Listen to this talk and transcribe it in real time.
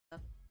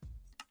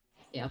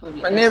Yeah, I'll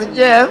probably My name is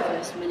Jeff.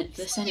 first minute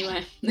for this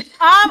anyway.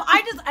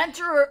 I just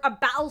enter a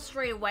battle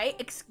straight away.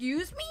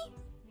 Excuse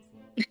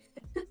me?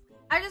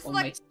 I just One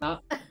like way to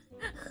start.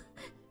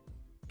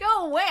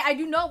 go away. I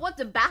do not want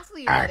to battle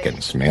you. I buddy.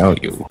 can smell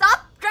you.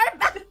 Stop trying to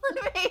battle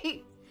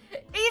me.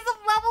 He's a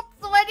level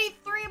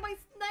 23. My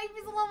snipe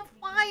is a level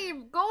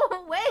 5. Go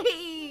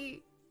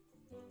away.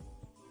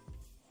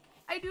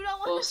 I do not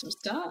want Awesome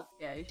start.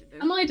 Yeah, you should do.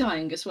 Am I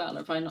dying as well, or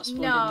have I not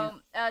spawned in No,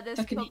 yet?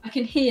 I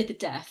can hear the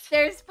death.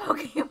 there's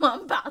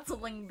Pokemon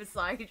battling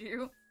beside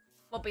you.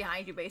 Well,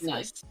 behind you, basically.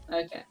 Nice.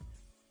 Okay.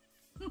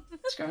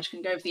 Scratch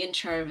can go over the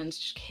intro and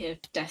just hear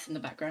death in the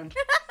background.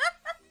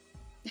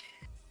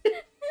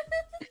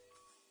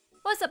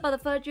 What's up,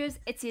 motherfuckers?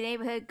 It's your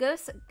neighborhood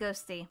ghost,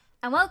 Ghosty.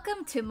 And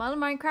welcome to Modern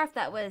Minecraft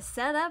that was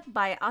set up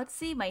by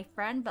Ottersea, my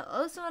friend, but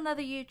also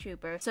another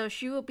YouTuber. So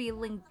she will be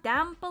linked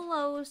down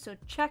below, so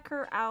check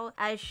her out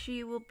as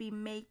she will be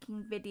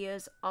making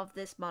videos of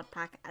this mod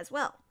pack as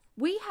well.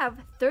 We have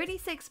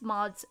 36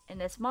 mods in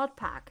this mod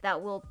pack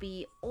that will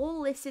be all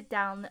listed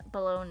down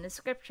below in the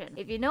description.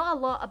 If you know a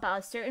lot about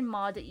a certain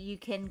mod, you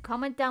can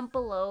comment down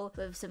below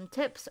with some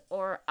tips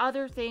or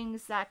other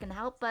things that can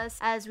help us,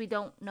 as we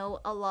don't know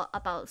a lot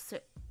about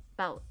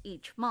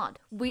each mod.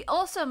 We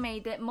also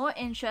made it more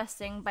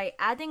interesting by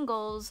adding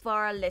goals for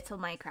our little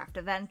Minecraft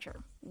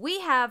adventure. We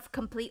have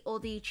complete all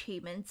the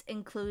achievements,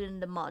 including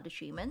the mod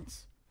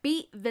achievements.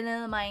 Beat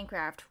Vanilla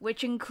Minecraft,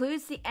 which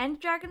includes the End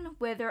Dragon,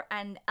 Wither,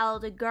 and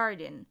Elder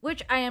Guardian,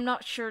 which I am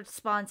not sure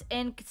spawns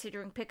in,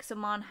 considering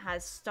Pixelmon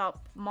has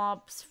stopped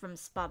mobs from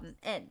spawning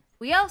in.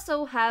 We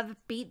also have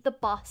beat the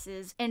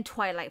bosses in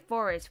Twilight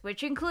Forest,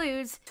 which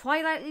includes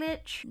Twilight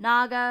Lich,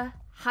 Naga,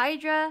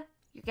 Hydra,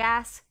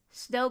 Gas,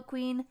 Snow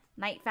Queen,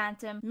 Night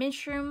Phantom,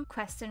 Minshroom,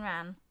 Quest and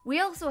Ran. We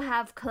also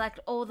have collect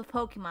all the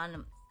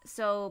Pokemon,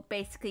 so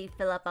basically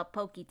fill up a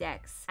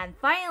Pokédex. And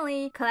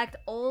finally, collect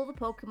all the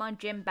Pokemon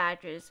gym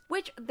badges,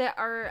 which there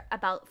are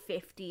about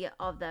 50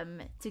 of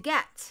them to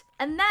get.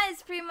 And that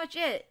is pretty much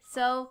it,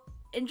 so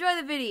enjoy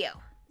the video.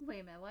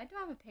 Wait a minute, why do I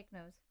have a pig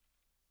nose?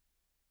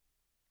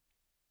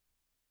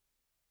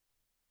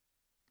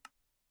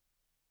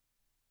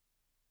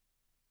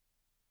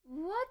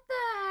 What the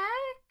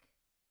heck?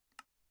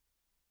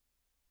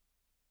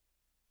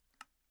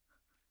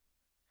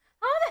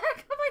 How the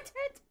heck am I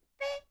turned to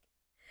pink?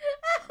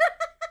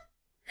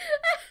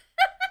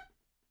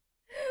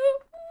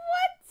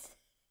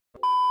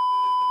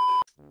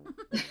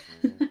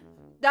 What?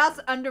 That's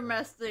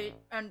underestimated.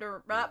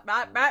 Underestimated.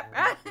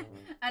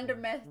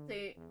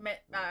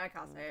 I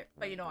can't say it,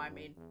 but you know what I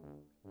mean.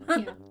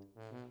 Yeah.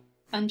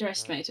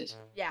 Underestimated.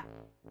 Yeah.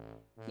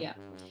 Yeah.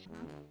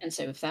 And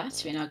so with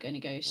that, we're now going to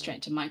go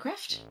straight to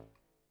Minecraft.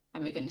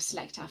 And we're going to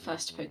select our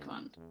first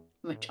Pokemon,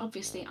 which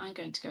obviously I'm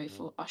going to go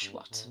for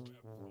Oshawott.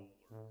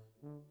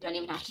 Don't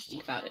even have to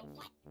think about it.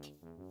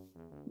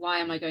 Why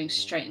am I going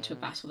straight into a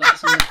battle?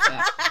 That's not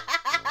fair.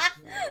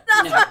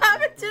 That's No. what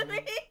happened to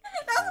me.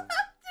 That's what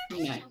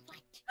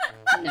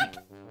happened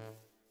to me.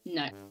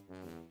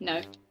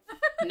 No.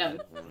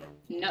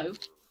 No.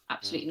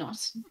 Absolutely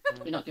not.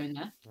 We're not going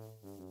there.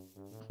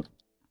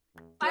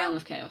 The realm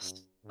of chaos.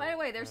 By the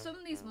way, there's some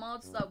of these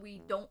mods that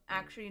we don't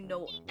actually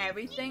know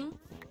everything.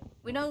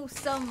 We know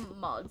some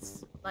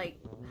mods, like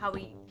how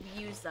we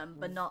use them,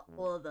 but not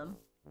all of them.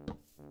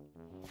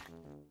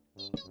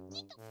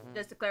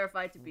 Just to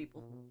clarify to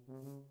people.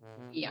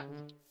 Yeah.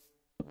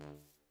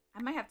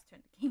 I might have to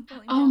turn the game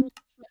volume down.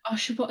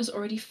 Oshawott has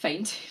already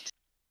fainted.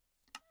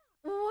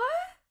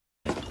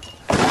 What?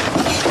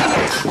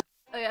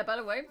 Oh yeah, by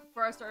the way,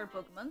 before I started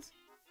Pokemons,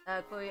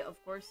 Chloe,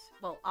 of course,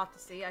 well,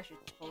 Ottersea, I should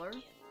call her,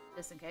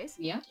 just in case.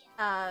 Yeah.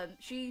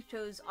 She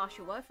chose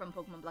Oshawott from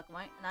Pokemon Black and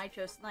White, and I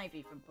chose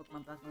Snivy from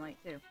Pokemon Black and White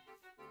too.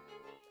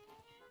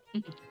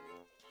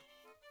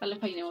 I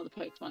love how you know all the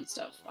Pokemon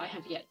stuff. I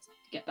have yet to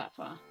get that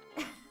far.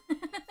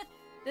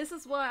 This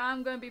is why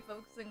I'm going to be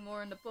focusing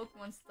more on the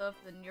Pokemon stuff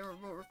than you're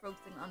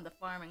focusing on the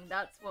farming.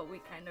 That's what we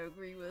kind of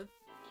agree with.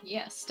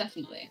 Yes,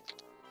 definitely.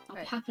 I'll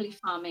Right. be happily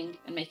farming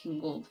and making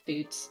all the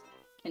foods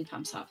in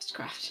Pam's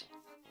HarvestCraft.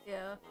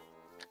 Yeah.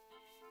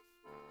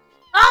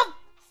 Oh!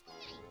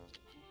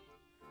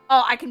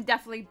 Oh, I can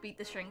definitely beat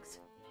the Shrinks.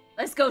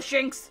 Let's go,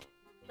 Shrinks!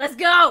 Let's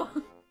go!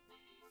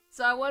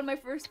 So I won my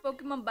first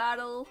Pokemon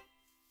battle.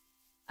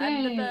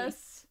 I'm the Yay.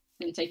 best.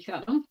 Didn't take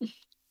that long.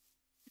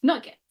 Not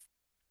again.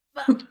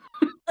 But,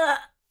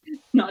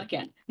 Not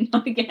again.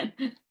 Not again.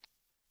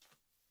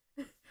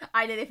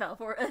 I nearly fell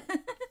for it.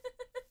 Because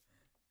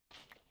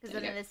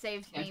There we then go. it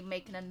saves Yeah. me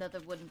making another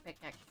wooden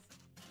pickaxe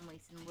and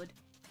wasting wood.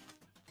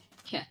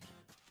 Yeah.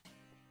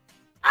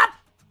 Up!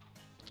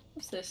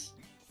 What's this?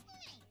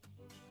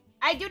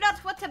 I do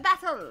not want to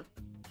battle!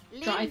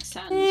 Leave. Dried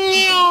sand.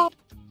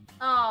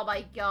 Oh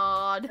my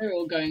god. They're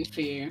all going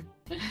for you.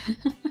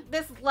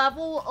 This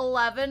level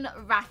 11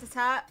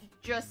 Rattata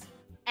just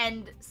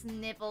end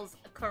Snivel's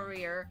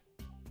career.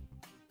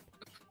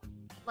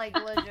 Like,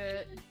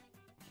 legit.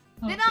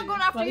 They're not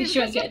going after well, you you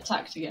shouldn't because get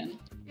attacked again.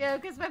 Yeah,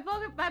 because my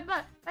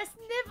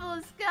Snivel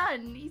is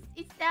gone.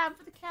 He's down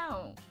for the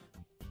count.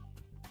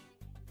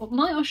 Well,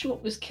 my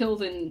Oshawott was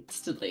killed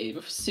instantly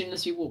as soon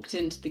as we walked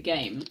into the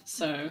game,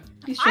 so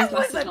these I shows was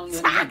lasted longer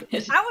than attacked! I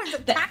did. I was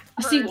attacked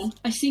I first! see one.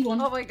 I see one.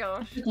 Oh my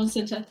gosh. Click on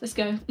center. Let's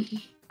go.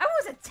 I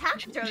was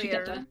attacked We should get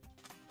earlier. there.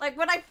 Like,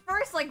 when I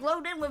first, like,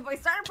 loaded in with my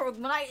starter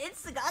program, I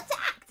instantly got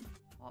attacked!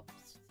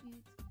 Oops.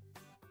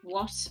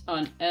 What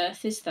on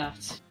earth is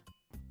that?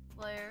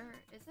 Where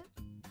is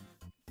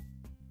it?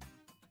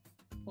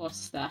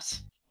 What's that?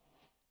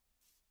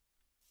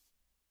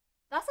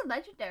 That's a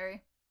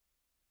legendary.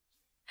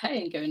 I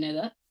ain't going near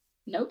that.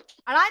 Nope.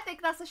 And I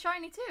think that's a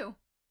shiny too.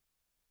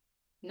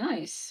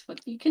 Nice. Well,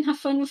 you can have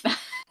fun with that.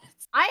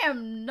 I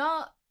am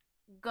not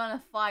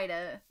gonna fight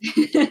it.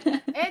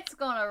 It's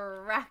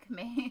gonna wreck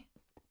me.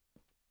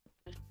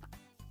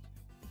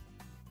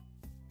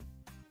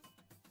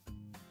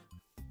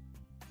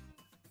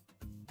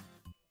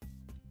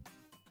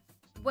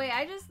 Wait,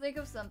 I just think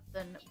of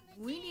something.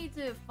 We need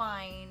to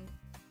find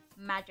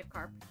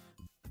Magikarp.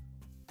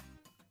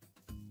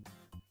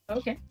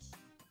 Okay.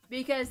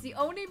 Because the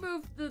only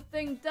move the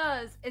thing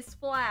does is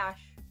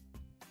splash.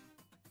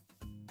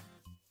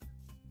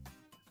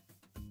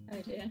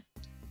 Oh dear.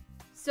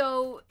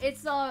 So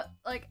it's not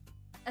like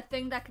a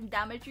thing that can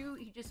damage you,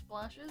 he just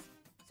splashes.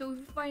 So if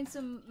you find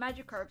some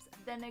Magikarps,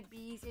 then it'd be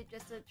easier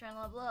just to try and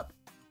level up.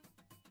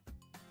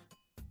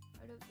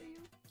 I don't do you.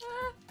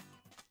 Ah.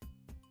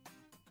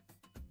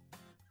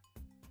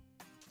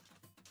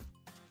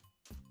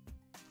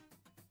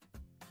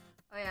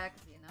 Oh yeah, I can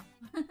see you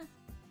now.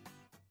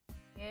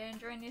 You're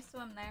enjoying your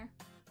swim there.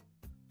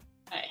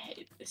 I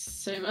hate this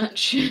so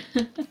much.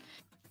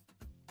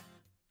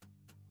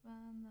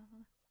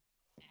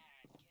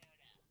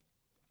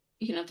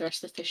 You can have the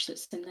rest of the fish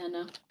that's in there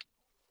now.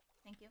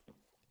 Thank you.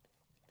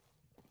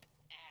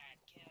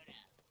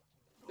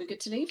 We're good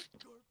to leave?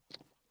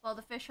 Well,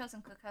 the fish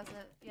hasn't cooked, has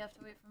it? You have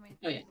to wait for me.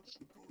 Oh yeah.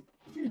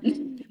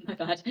 My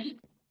bad.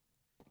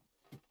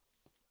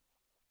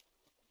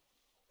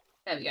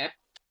 There we go.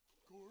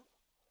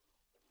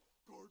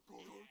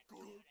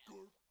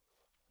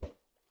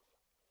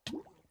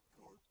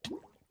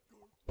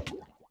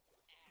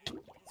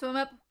 Swim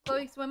up,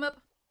 Chloe, swim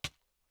up.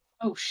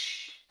 Oh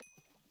shh.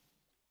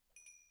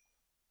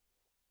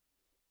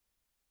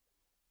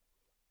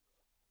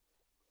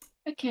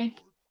 Okay.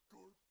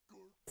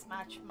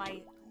 Smash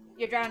my...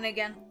 You're drowning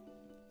again.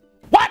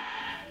 What?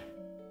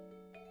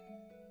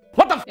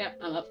 What the f- Yeah,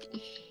 I'm up.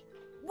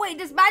 Wait,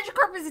 this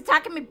Magikarp is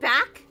attacking me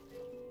back?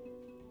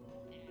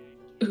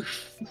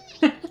 Oof.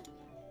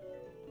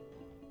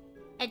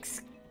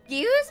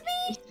 Excuse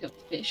me? Still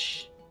got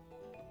fish.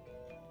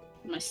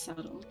 In my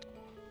saddle.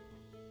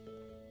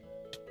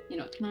 You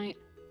know, can I...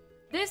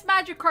 This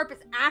Magikarp is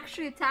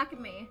actually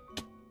attacking me.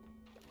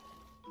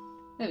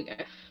 There we go.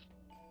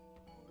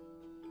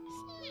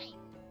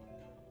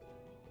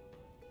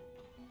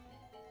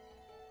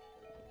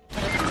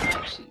 It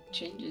actually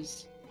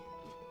changes.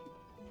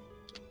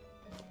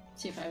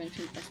 See if I have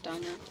anything left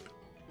down there.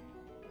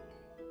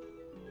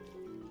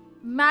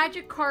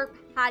 Magikarp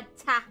had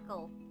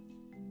tackle.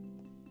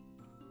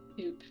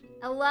 Oop.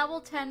 A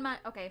level 10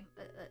 Okay,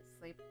 let's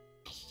sleep.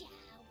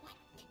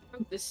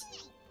 Oh, this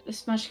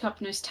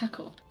Magikarp knows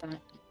tackle. Damn it.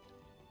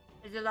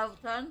 Is it level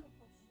 10?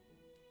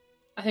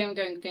 I think I'm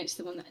going against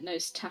the one that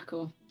knows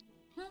tackle.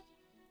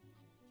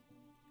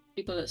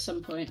 People at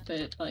some point,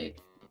 but like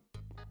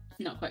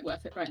not quite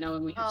worth it right now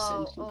when we have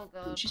Oh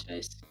god.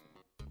 space.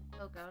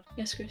 Oh god.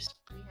 Yes, Chris.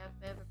 We have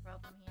a bit of a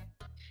problem here.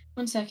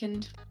 1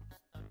 second.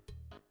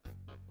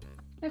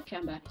 Okay,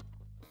 I'm back.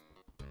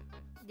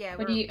 Yeah,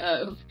 What do you?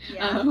 Oh.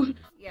 Yeah. Oh.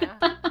 Yeah.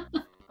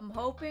 I'm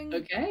hoping.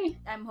 Okay.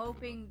 I'm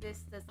hoping this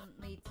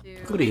doesn't lead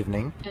to. Good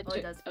evening. Oh,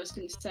 it does. I was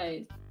going to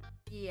say.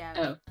 Yeah.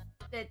 Oh.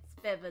 It's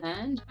a bit of a.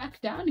 And back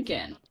down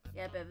again.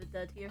 Yeah, a bit of a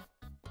dud here.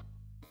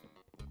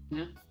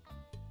 Yeah.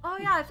 Oh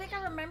yeah, I think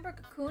I remember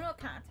Kakuno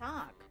can't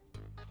attack.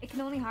 It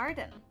can only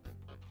harden.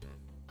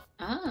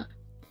 Ah.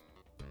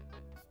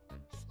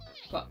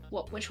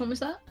 What? Which one was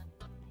that?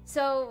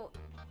 So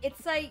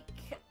it's like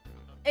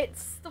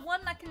it's the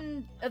one that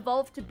can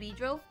evolve to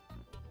Beedrill.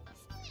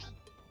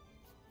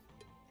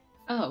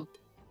 Oh.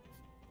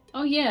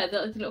 Oh yeah,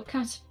 the little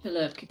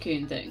caterpillar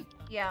cocoon thing.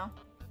 Yeah.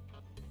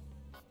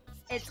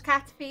 It's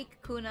Caterpie,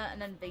 Kakuna, and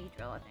then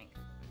Beedrill, I think.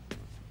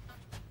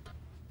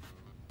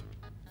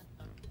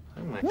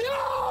 Oh my.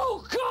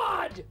 No,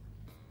 God!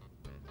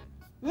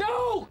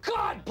 No,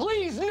 God,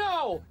 please,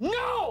 no!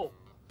 No!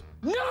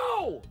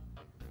 No!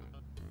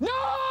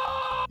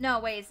 No! No,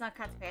 wait, it's not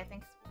Caterpie. I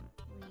think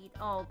it's Weed.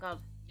 Oh god.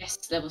 Yes,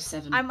 level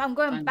 7. I'm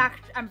going Fine.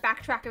 back. I'm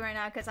backtracking right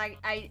now because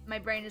my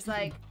brain is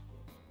like,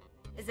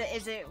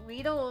 is it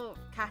Weedle or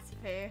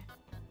Caterpie?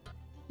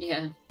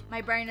 Yeah.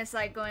 My brain is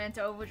like going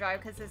into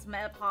overdrive because there's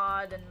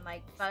Metapod and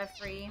like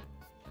Butterfree.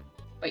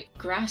 Wait,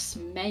 grass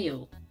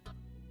male.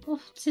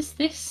 What is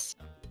this?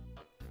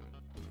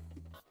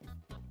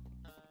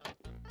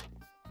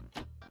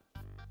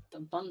 The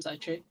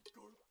bonsai tree.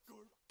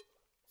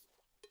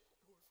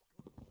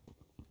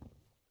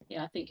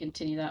 Yeah, I think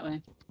continue that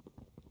way.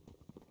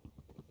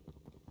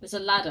 There's a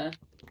ladder.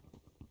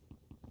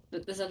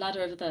 There's a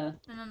ladder over there.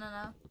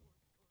 No.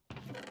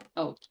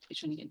 Oh, frantically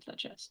trying to get into that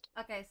chest.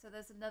 Okay, so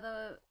there's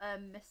another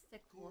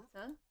mystic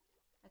water.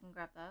 I can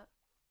grab that.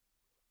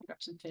 I'll grab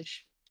some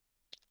fish.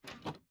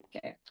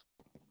 Okay.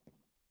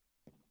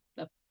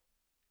 Up.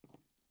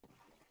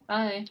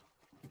 Bye.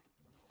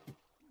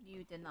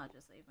 You did not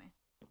just leave me.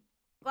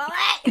 Well,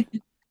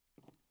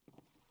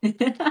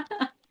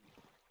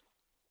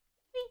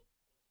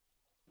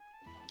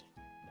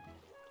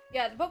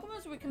 yeah, the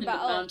Pokemons we can In the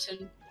battle.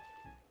 mountain.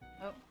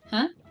 Oh.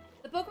 Huh?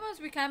 The Pokemons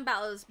we can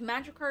battle is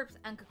Magikarps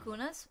and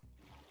Kakunas.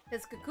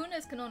 Because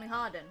Kakunas can only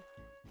harden.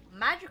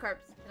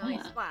 Magikarps can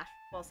only splash.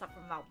 Well, except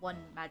from that one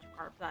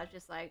Magikarp. That's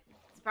just like,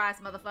 surprise,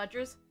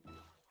 motherfudgers.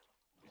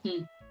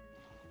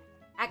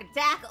 I can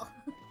tackle.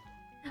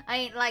 I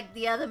ain't like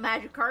the other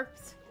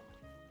Magikarps.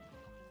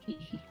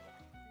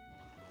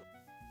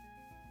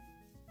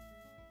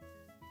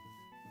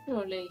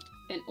 Surely,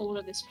 in all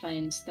of this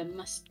plains, there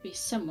must be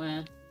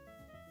somewhere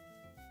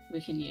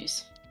we can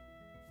use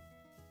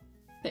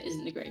that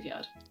isn't the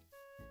graveyard.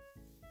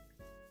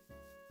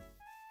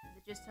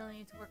 They're just telling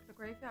you to work the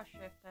graveyard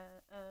shift,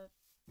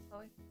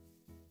 Chloe.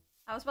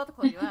 I was about to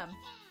call you M.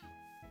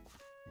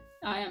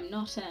 I am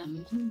not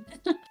M.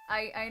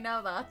 I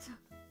know that.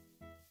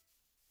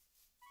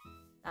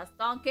 That's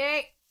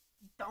Donkey!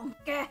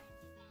 Donkey!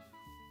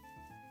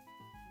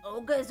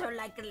 Ogres are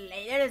like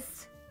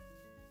layers!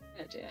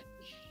 Oh dear.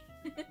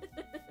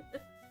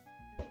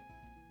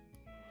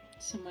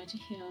 Somewhere to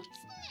heal.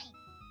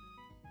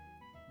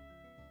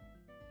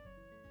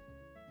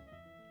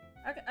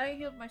 I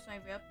healed my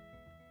Snivy up.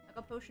 I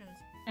got potions.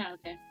 Oh,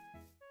 okay.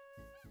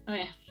 Oh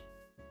yeah.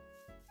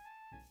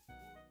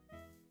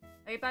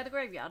 Are you by the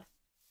graveyard?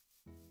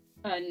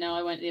 No,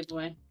 I went the other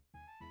way.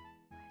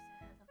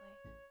 Where's the other way?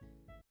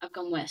 I've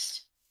gone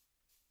west.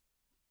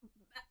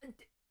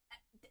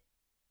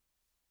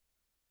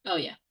 Oh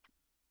yeah.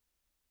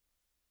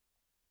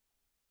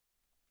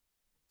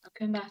 I'll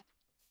come back.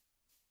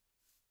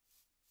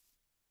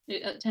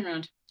 Turn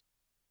around.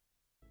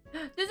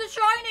 There's a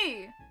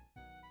shiny!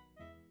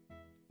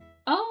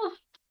 Oh!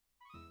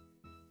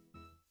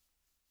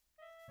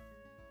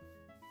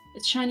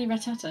 It's shiny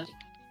Rattata.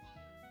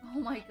 Oh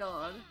my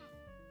god.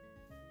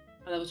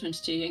 Level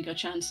 22, you ain't got a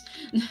chance.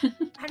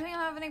 I don't even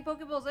have any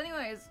Pokeballs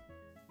anyways.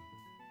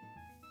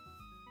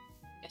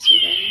 Guess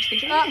we're going into the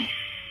dragon.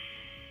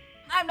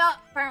 I'm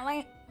not,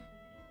 apparently.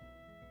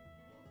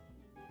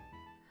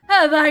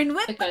 Havine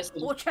with Okay, so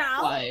watch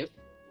out! 5.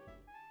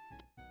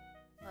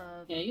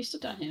 Yeah, you're still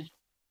down here.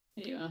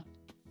 Here you are.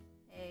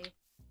 Hey.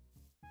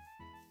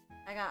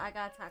 I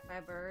got attacked by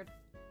a bird.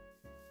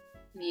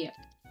 Yep.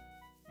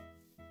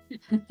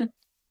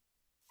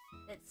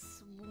 It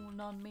swooned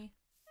on me.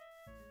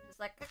 It's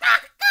like,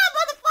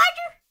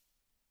 motherfucker!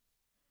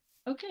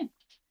 Okay.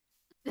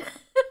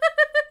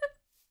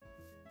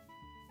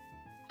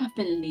 I've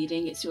been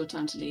leading. It's your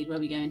time to lead. Where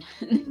are we going?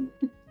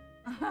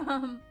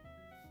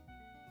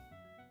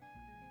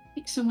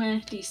 Pick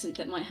somewhere decent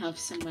that might have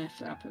somewhere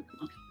for our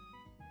Pokemon.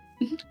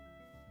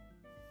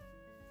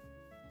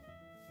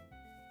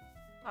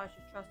 I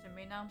should trust in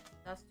me now.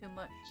 That's too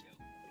much.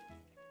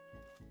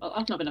 Well,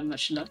 I've not been having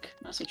much luck.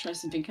 Might as well try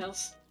something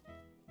else.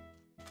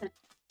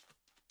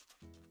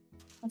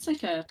 That's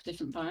like a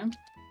different biome.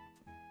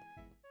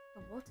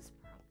 The water's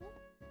purple?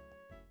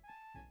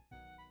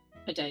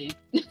 I dare you.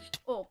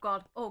 Oh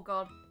god, oh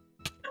god.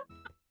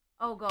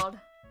 Oh god.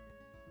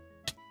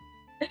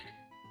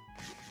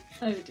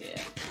 Oh dear.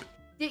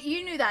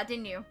 You knew that,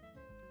 didn't you?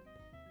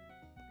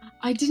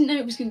 I didn't know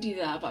it was going to do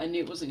that, but I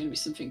knew it wasn't going to be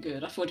something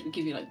good. I thought it would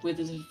give you like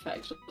withers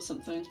effect or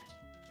something.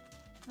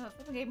 Oh, it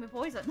fucking gave me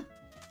poison.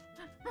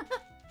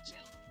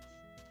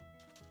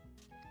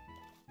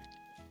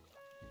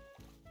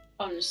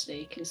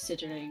 Honestly,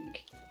 considering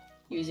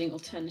using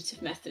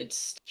alternative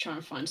methods to try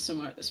and find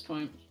somewhere at this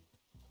point.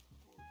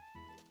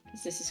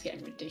 Because this is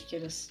getting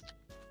ridiculous.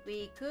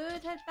 We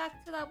could head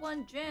back to that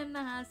one gym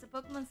that has the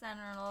Pokemon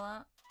Center and all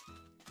that.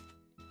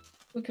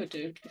 We could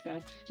do, to be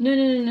fair.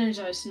 No,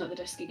 Joyce, not the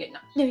desk again.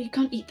 No, you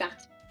can't eat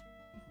that.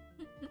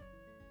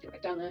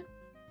 Right down there.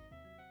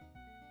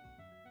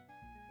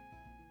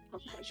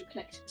 Otherwise you're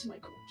connected to my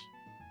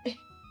cord.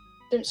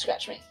 Don't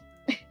scratch me.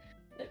 There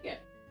we go.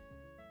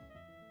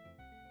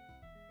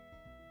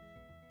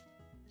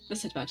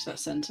 Let's head back to that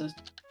centre.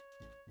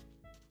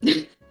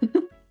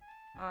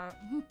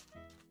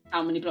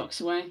 How many blocks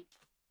away?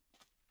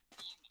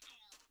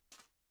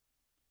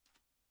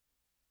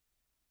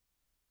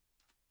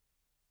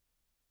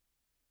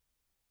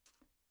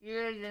 You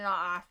really did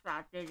not ask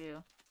that, did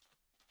you?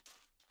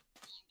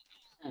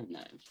 Oh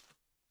no.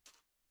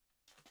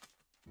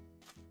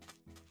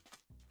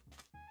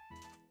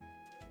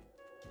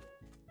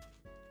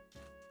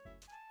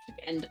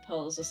 Ender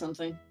pearls or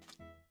something.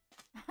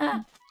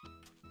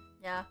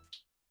 Yeah.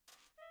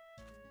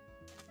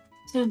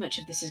 So much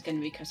of this is going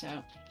to be cut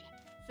out.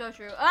 So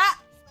true. Ah!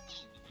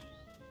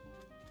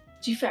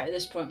 To be fair, at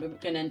this point, we're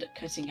going to end up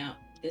cutting out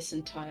this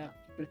entire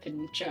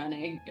flipping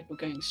journey if we're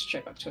going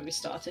straight back to where we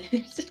started.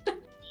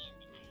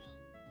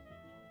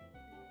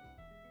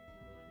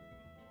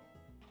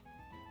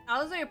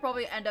 Honestly, it'll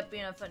probably end up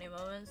being a funny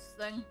moments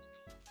thing.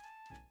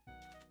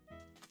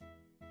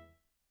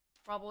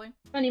 Probably.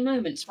 Funny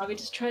moments where we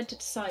just tried to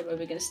decide where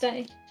we're going to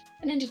stay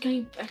and ended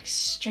going back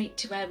straight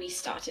to where we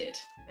started.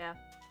 Yeah.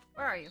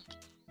 Where are you?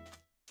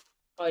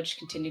 I just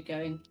continued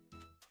going.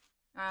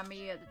 Meet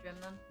you at the gym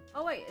then.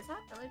 Oh wait, is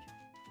that village?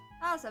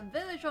 That's a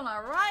village on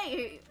our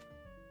right!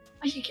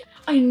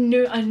 I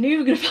knew we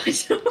were going to find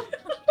someone.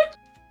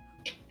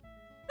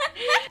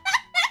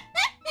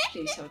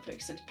 Please have a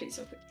quick sentence, please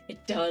have a quick.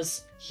 It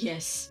does,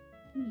 yes.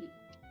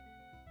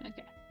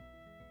 Okay.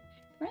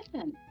 Right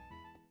then.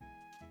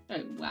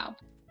 Oh, wow.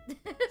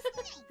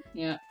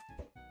 Yeah.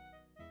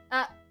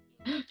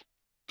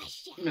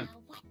 No.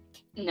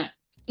 No.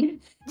 Do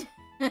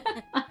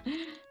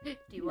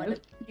you want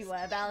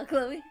a battle,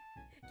 Chloe?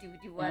 Do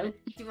you want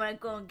to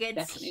go and get?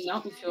 Definitely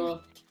not with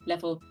your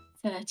level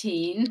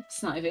 13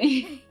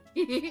 Snivy.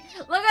 look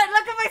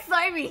at my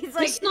Snivy. He's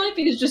like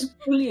Snivy is just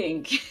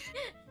bullying.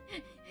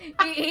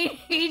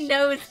 he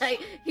knows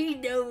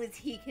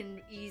he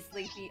can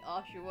easily beat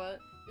Oshawa.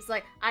 It's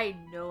like, I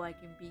know I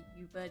can beat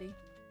you, buddy.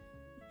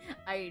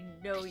 I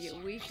know your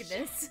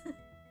weakness.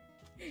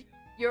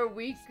 You're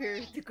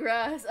weaker to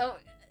grass. Oh,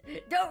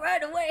 don't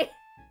run away.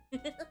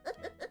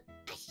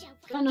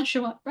 I'm not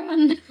sure what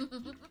run.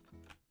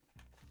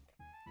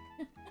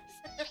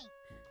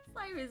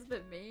 Simon's a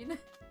bit mean.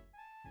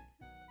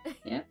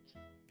 Yep.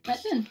 Right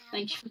then,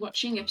 thank you for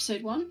watching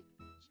episode 1.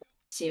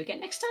 See you again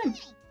next time.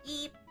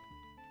 Eep.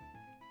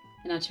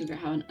 And I have to figure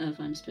out how on earth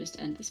I'm supposed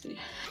to end this video.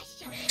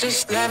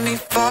 Just let me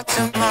fall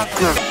to my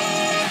groove.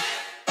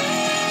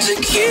 To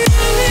kill it.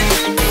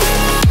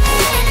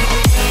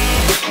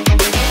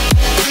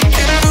 And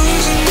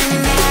losing your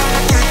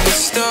mind at the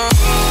start.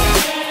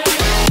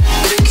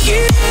 To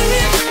kill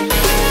it.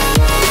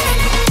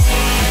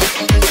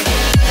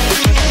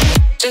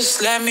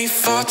 Just let me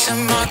fall to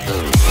my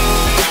groove.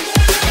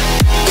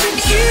 To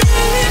kill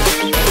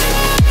it.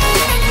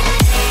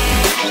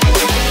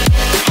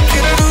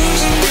 And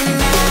losing your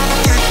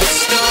mind at the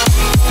start.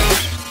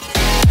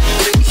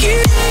 To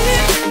kill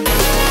it.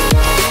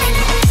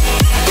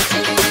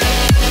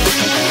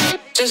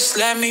 Just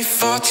let me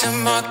fall to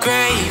my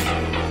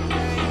grave.